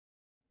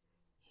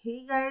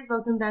Hey guys,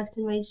 welcome back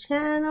to my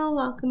channel.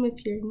 Welcome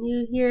if you're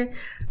new here.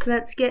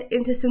 Let's get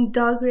into some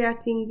dog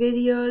reacting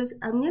videos.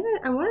 I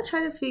want to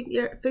try to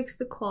fix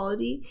the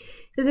quality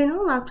because I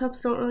know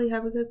laptops don't really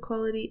have a good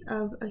quality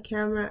of a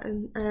camera,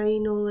 and I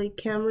know like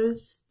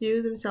cameras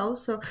do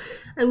themselves. So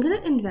I'm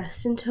gonna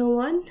invest into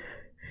one.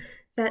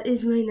 That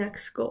is my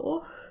next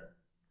goal.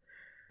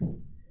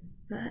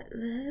 But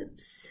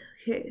let's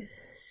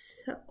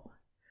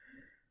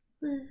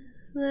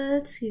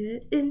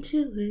get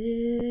into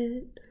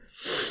it.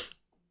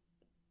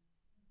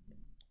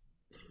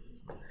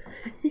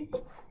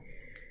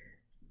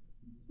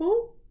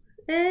 Oh,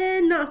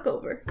 and knock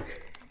over.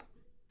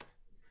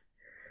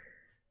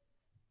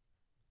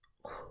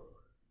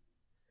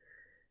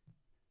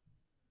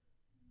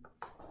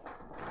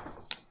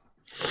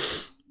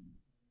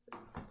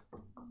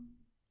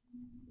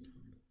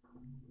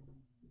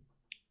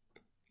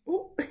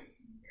 Oh.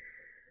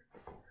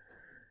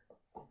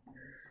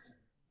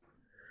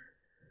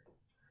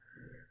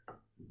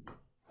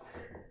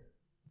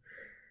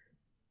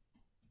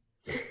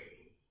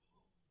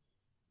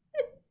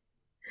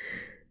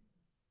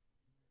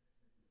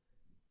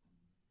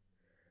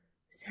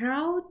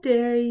 How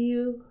dare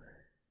you?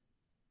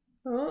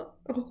 Oh,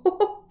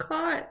 oh,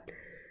 caught.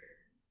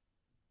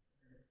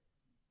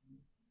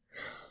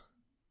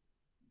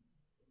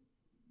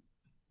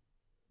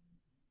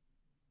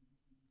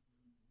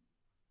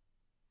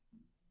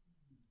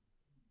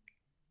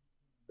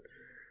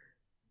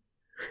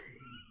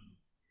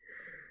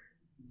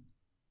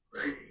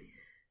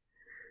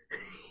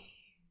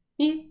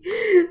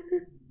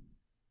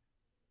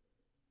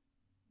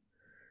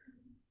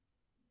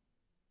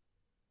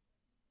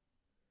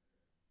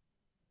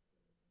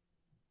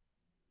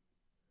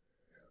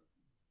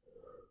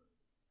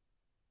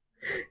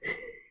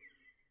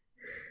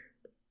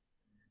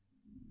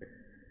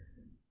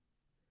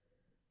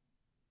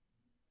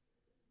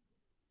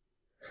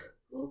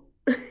 Oh.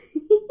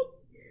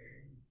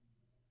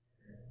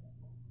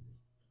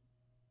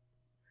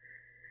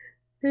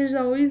 There's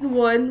always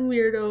one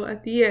weirdo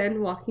at the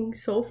end walking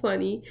so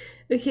funny.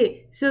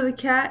 Okay, so the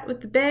cat with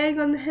the bag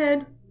on the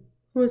head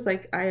was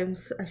like, I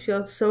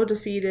feel so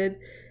defeated.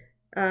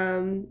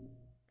 The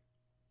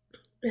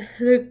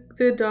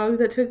dog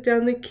that took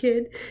down the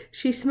kid,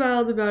 she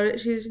smiled about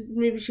it.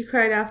 Maybe she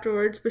cried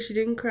afterwards, but she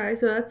didn't cry,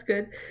 so that's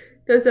good.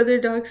 Those other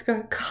dogs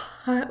got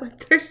caught with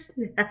their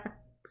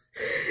snacks,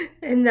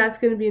 and that's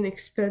gonna be an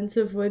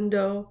expensive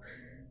window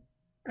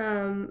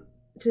to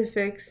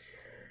fix.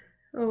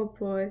 Oh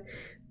boy.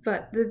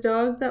 But the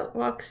dog that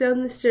walks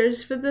down the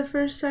stairs for the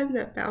first time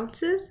that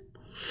bounces,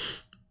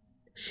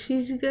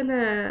 she's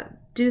gonna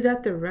do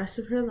that the rest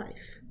of her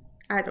life.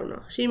 I don't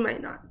know. She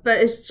might not, but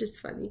it's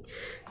just funny.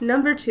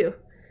 Number 2.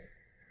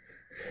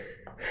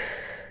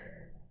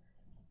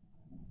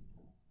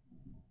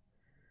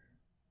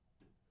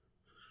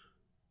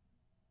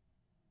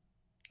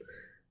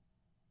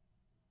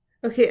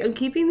 Okay, I'm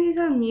keeping these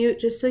on mute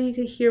just so you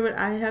can hear what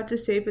I have to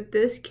say, but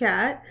this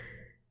cat,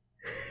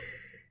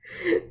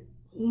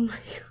 oh my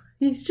god,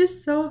 he's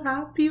just so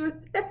happy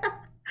with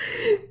that.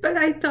 But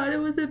I thought it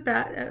was a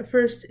bat at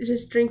first,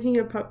 just drinking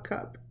a pup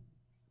cup.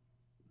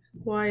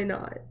 Why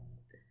not?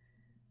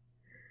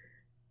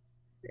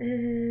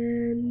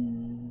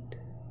 And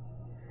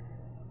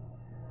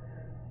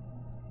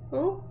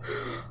oh,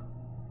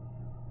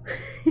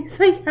 he's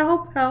like,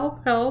 help,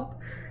 help, help.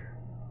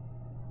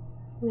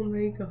 Oh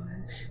my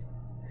gosh.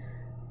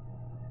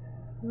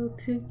 A little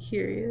too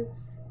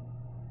curious.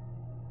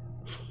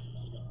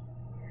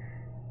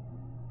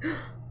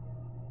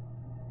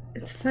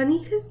 It's funny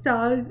because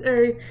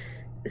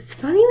it's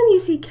funny when you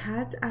see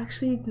cats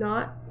actually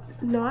not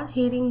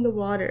hating the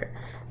water.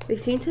 They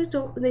seem to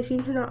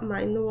not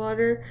mind the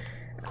water.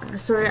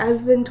 Sorry,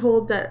 I've been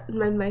told that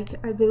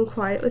I've been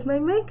quiet with my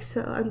mic,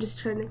 so I'm just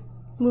trying to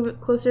move it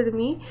closer to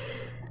me.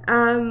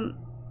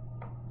 But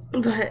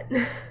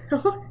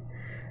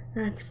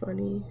that's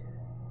funny.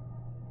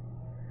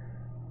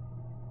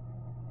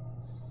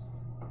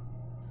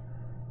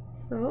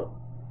 Oh.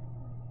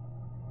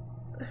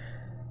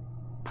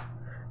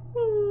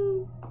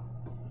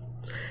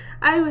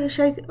 I wish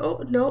I could.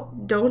 Oh, no,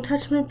 don't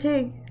touch my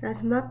pig.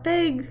 That's my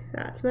pig.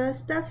 That's my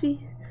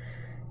stuffy.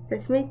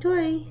 That's my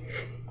toy.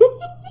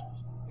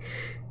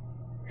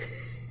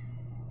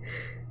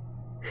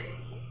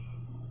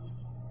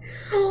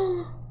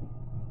 Oh,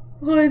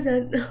 why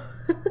not?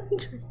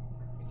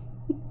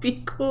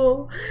 Be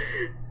cool.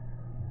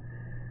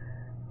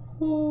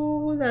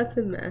 Oh, that's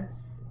a mess.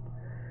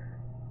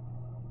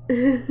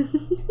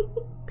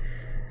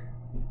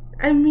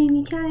 I mean,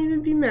 you can't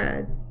even be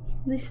mad.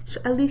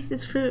 At least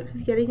it's fruit.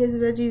 He's getting his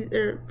veggies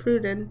or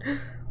fruit in. Oh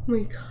my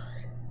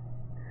god.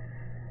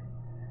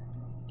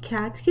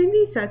 Cats can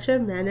be such a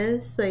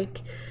menace.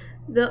 Like,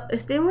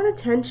 if they want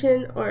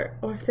attention or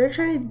if they're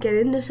trying to get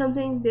into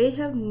something, they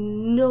have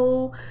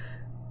no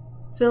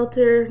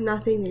filter,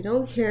 nothing. They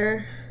don't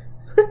care.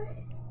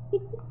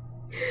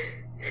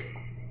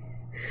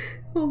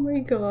 Oh my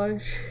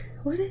gosh.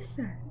 What is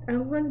that? I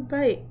want to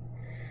bite.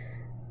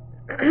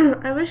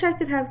 I wish I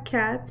could have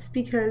cats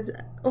because,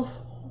 oh,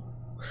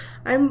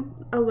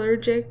 I'm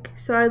allergic,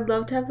 so I'd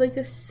love to have like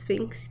a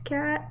Sphinx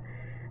cat.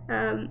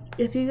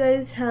 If you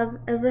guys have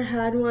ever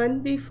had one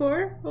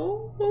before,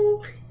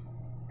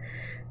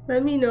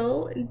 let me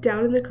know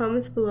down in the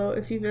comments below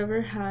if you've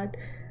ever had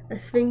a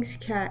Sphinx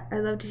cat. I'd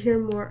love to hear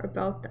more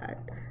about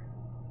that.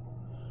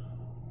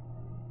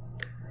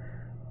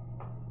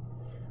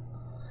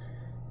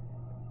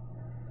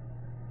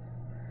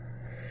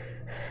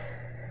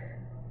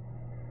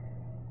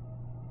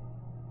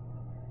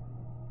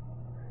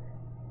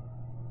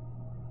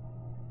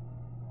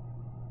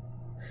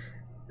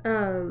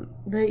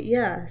 But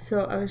yeah,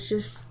 so I was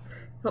just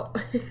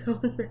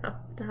going around.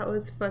 That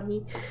was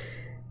funny.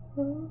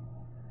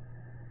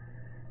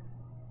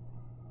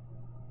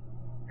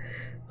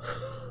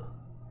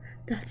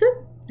 That's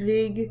a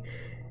big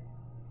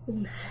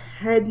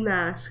head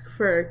mask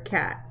for a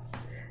cat.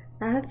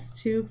 That's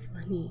too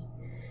funny.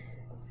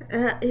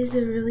 That is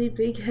a really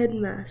big head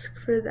mask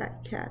for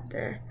that cat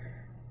there.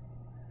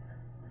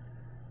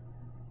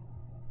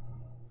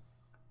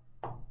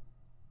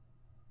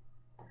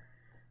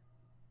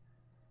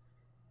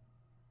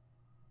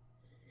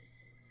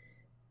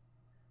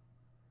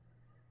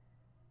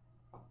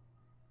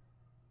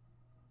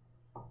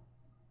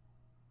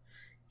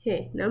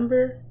 Okay,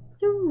 number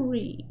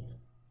 3.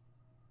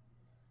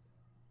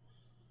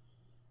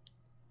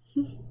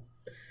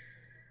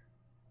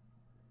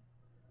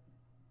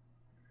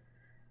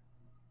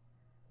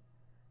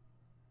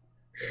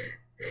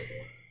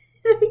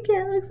 The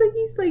cat looks like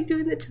he's like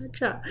doing the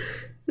cha-cha.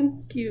 That's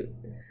cute.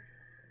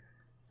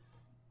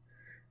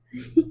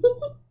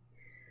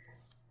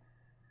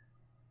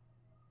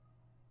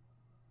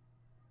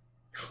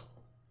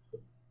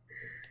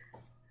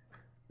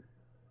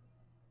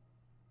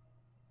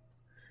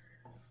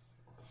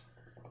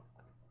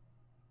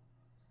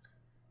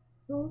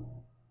 Oh.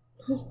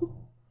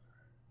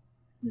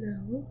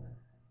 No.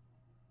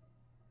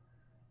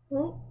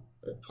 Oh,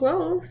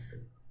 close.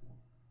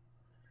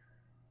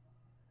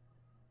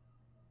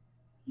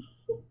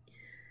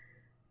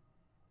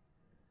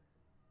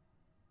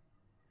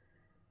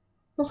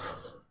 Oh,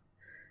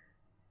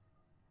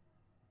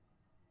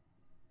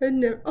 I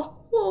never.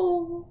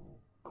 Oh.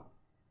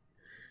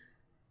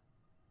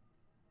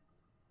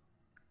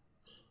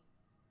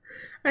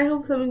 I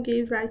hope someone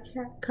gave that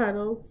cat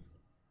cuddles.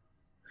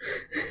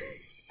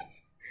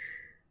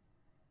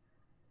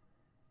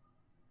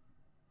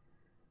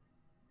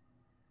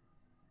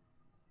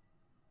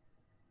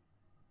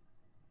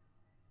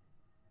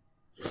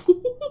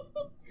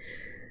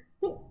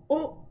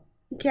 Oh,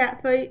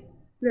 cat fight.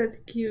 That's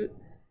cute.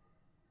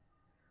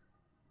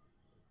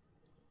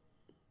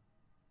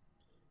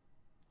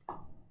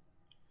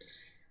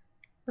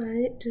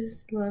 I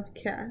just love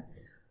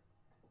cats.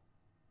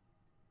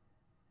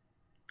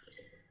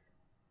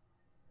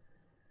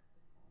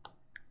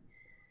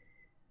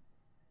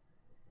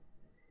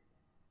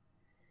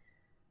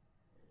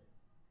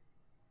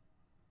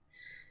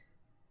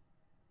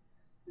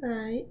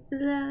 I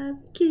love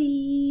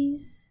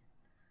kitties.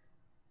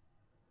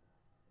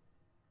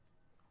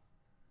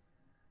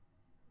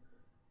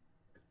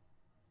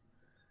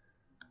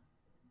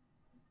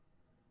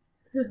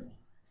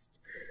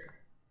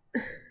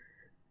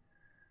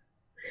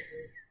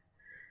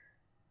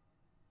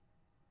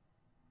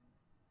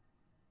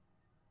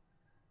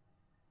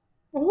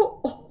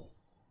 Oh,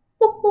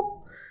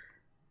 oh.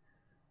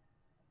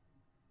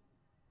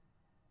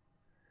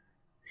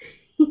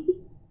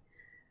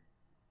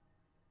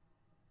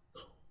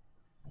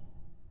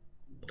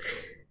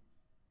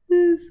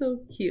 This is so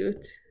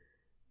cute.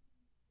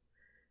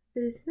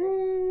 This I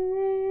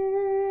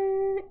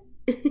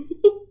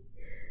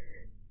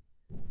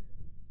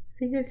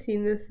think I've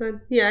seen this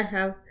one. Yeah, I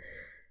have.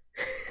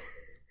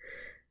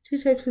 2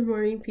 types of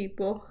morning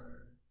people.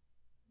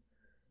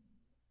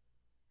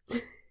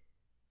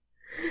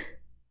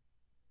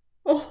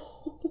 Oh.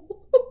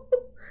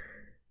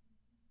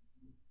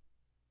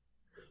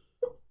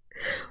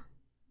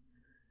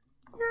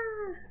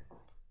 Yeah.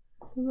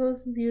 The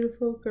most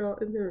beautiful girl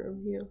in the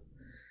room, you.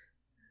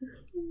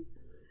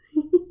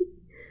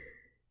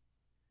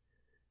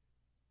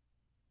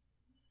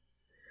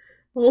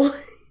 Oh.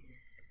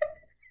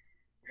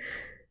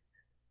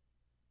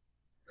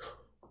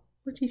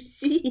 What do you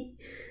see?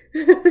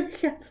 The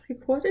cat's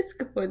like, what is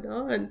going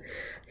on?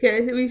 Okay, I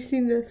think we've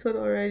seen this one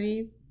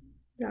already.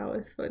 That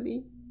was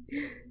funny.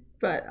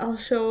 But I'll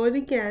show it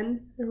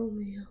again. Oh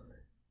man.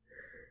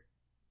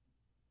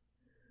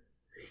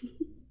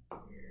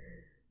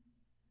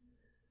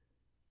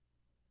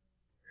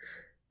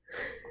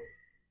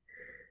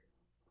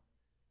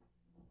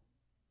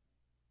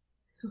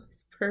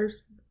 His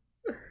person.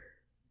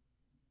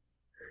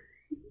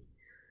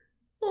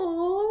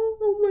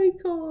 Oh my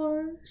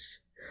gosh.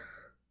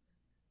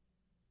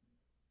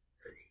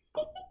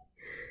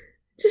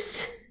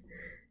 Just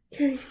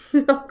getting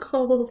milk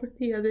all over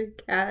the other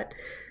cat.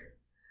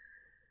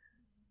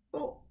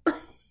 Oh.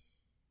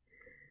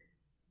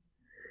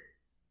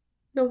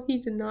 No, he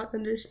did not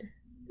understand.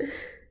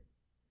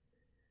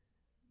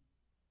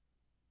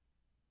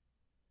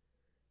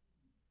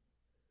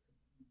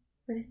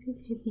 I think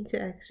I need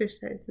to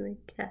exercise my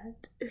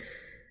cat.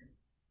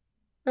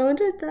 I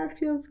wonder if that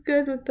feels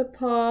good with the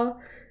paw.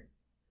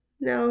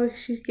 Now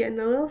she's getting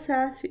a little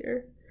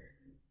sassier.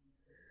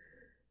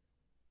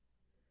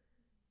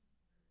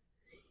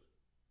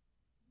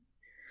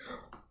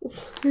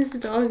 This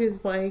dog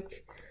is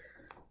like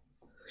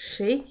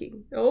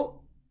shaking.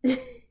 Oh.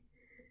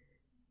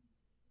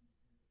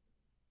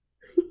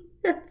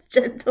 That's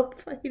gentle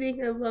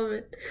fighting. I love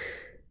it.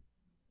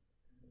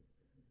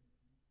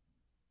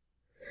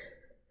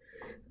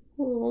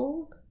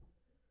 Oh,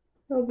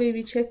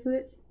 baby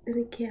Chicklet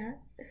and a cat.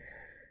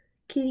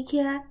 Kitty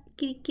cat.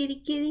 Kitty,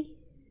 kitty, kitty.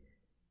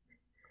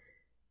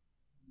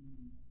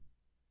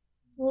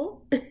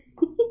 Oh.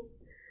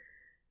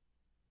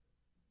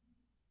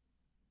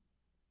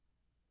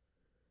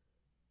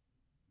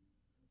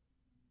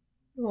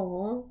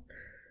 Oh.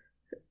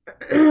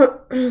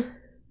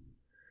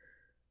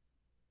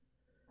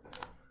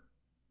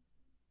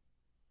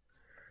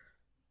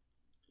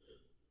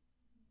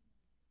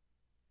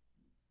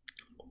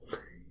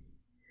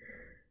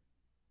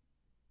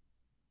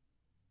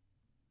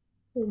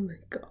 Oh my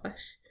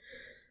gosh.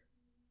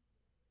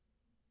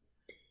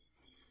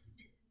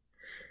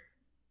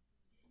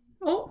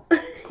 Oh,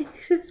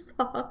 his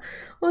paw.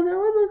 Oh, that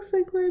one looks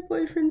like my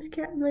boyfriend's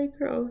cat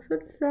Micro. So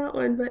it's that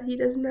one, but he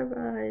doesn't have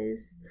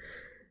eyes.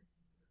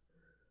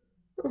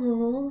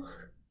 Oh.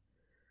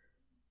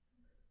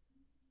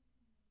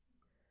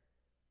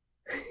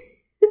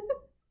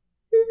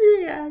 His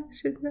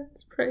reaction,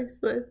 that's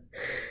priceless.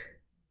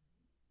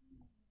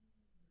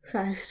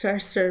 5-star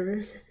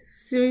service.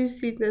 So we've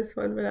seen this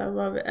one, but I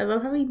love it. I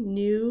love how he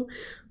knew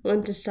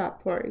when to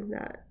stop pouring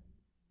that.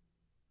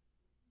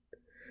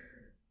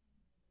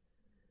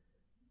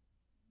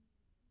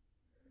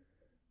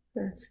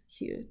 That's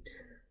cute.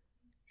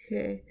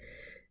 Okay.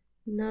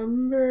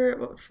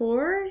 Number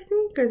 4, I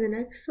think, or the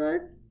next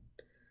one.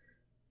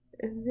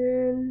 And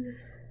then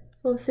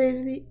we'll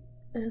save the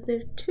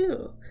other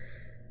 2.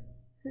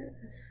 Yes.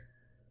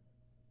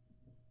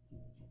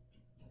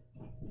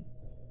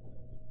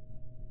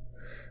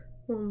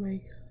 Oh my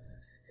god.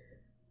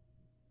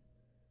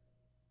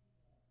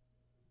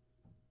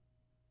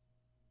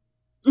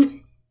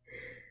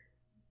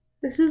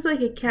 This is like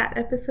a cat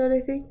episode,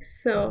 I think,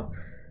 so.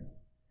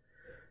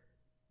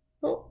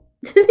 Oh,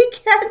 the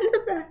cat in the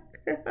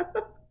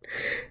background.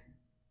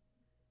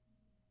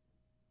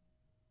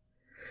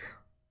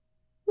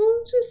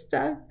 Oh, I'm just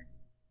stuck.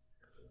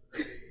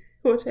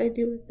 What should I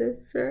do with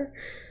this, sir?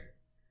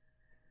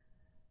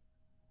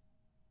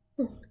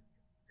 Oh.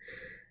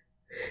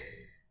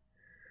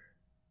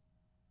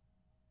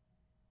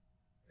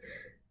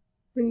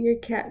 When your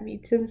cat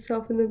meets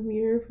himself in the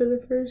mirror for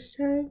the first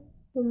time.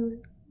 I'm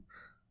like,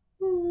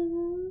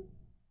 oh,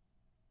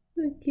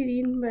 the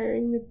kitty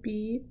admiring the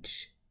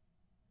beach.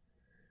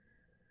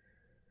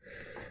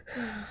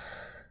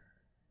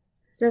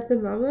 Is that the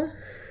mama?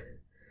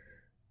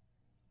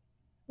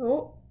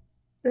 Oh,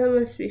 that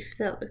looks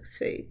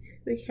fake.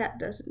 The cat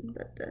doesn't,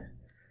 but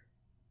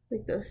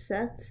like those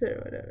sets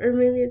or whatever. Or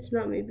maybe it's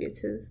not, maybe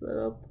it's his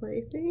little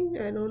plaything.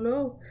 I don't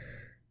know.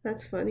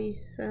 That's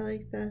funny. I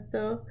like that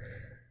though.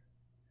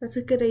 That's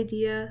a good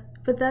idea.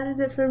 But that is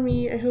it for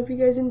me. I hope you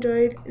guys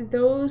enjoyed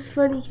those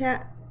funny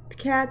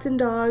cats and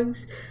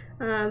dogs.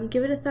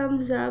 Give it a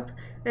thumbs up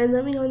and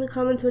let me know in the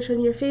comments which one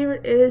your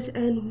favorite is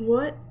and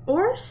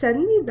or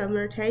send me them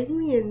or tag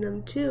me in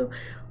them too.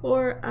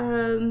 Or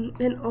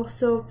and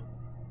also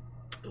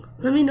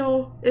let me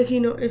know if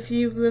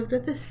you've lived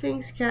with a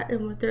Sphynx cat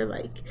and what they're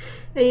like.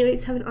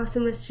 Anyways, have an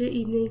awesome rest of your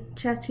evening.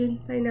 Chat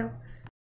soon. Bye now.